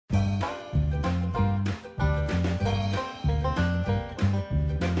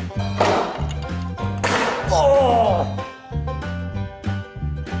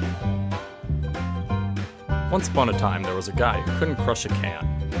Once upon a time, there was a guy who couldn't crush a can.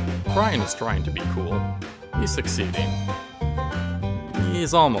 Brian is trying to be cool. He's succeeding.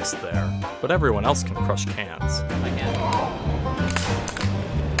 He's almost there, but everyone else can crush cans. I can.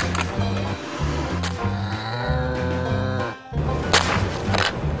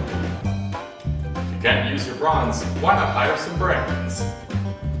 If you can't use your bronze, why not hire some brains?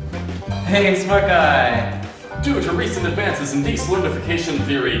 Hey, smart guy! Due to recent advances in desolidification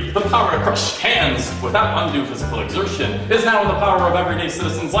theory, the power to crush cans without undue physical exertion is now in the power of everyday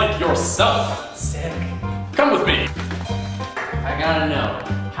citizens like yourself. Sick. Come with me. I gotta know,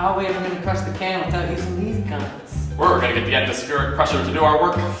 how are we ever gonna crush the can without using these guns? We're gonna get the atmospheric pressure to do our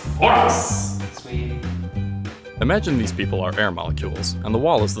work for us. Sweet. Imagine these people are air molecules, and the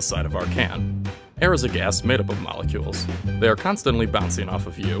wall is the side of our can. Air is a gas made up of molecules. They are constantly bouncing off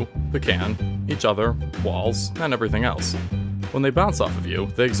of you, the can, each other, walls, and everything else. When they bounce off of you,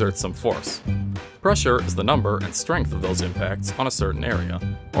 they exert some force. Pressure is the number and strength of those impacts on a certain area,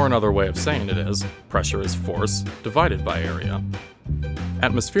 or another way of saying it is, pressure is force divided by area.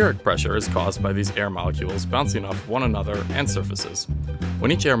 Atmospheric pressure is caused by these air molecules bouncing off one another and surfaces.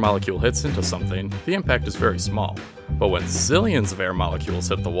 When each air molecule hits into something, the impact is very small, but when zillions of air molecules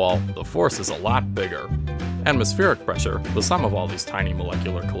hit the wall, the force is a lot bigger. Atmospheric pressure, the sum of all these tiny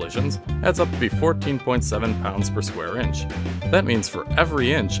molecular collisions, adds up to be 14.7 pounds per square inch. That means for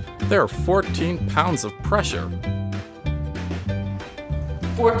every inch, there are 14 pounds of pressure.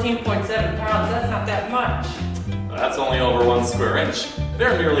 14.7 pounds, that's not that much. That's only over 1 square inch.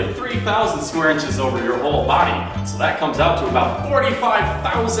 They're nearly 3,000 square inches over your whole body, so that comes out to about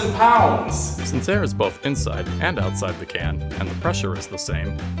 45,000 pounds! Since air is both inside and outside the can, and the pressure is the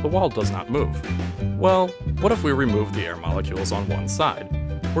same, the wall does not move. Well, what if we remove the air molecules on one side?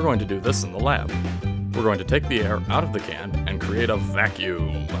 We're going to do this in the lab. We're going to take the air out of the can and create a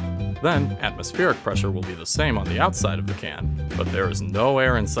vacuum. Then, atmospheric pressure will be the same on the outside of the can, but there is no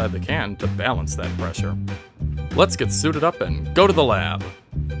air inside the can to balance that pressure. Let's get suited up and go to the lab.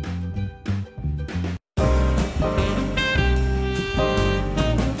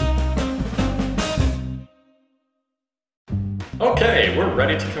 Okay, we're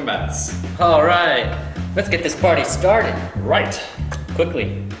ready to commence. All right, let's get this party started. Right.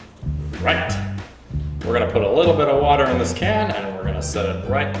 Quickly. Right. We're gonna put a little bit of water in this can and we're gonna set it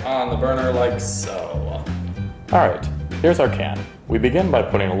right on the burner like so. All right, here's our can. We begin by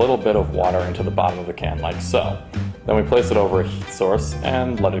putting a little bit of water into the bottom of the can like so. Then we place it over a heat source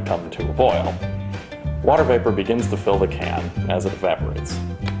and let it come to a boil. Water vapor begins to fill the can as it evaporates.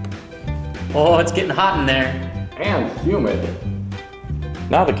 Oh, it's getting hot in there. And humid.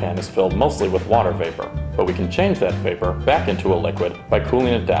 Now the can is filled mostly with water vapor, but we can change that vapor back into a liquid by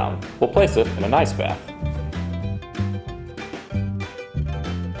cooling it down. We'll place it in an ice bath.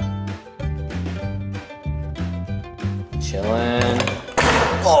 Chillin'.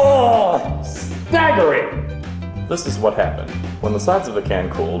 Oh! Staggering! This is what happened. When the sides of the can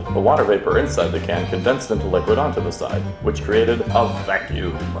cooled, the water vapor inside the can condensed into liquid onto the side, which created a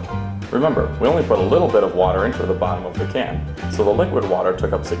vacuum. Remember, we only put a little bit of water into the bottom of the can, so the liquid water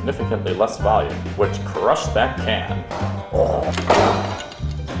took up significantly less volume, which crushed that can. Oh.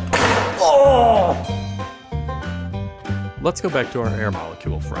 Oh. Let's go back to our air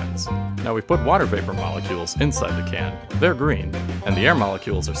molecule friends. Now we put water vapor molecules inside the can. They're green, and the air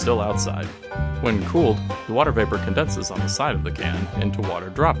molecules are still outside. When cooled, the water vapor condenses on the side of the can into water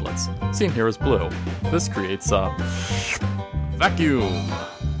droplets, seen here as blue. This creates a vacuum.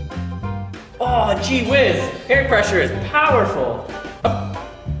 Oh, gee whiz, air pressure is powerful.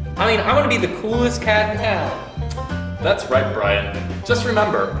 I mean, I want to be the coolest cat in town. That's right, Brian. Just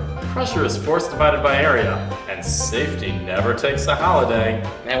remember, pressure is force divided by area, and safety never takes a holiday.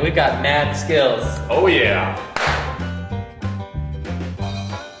 Man, we've got mad skills. Oh yeah.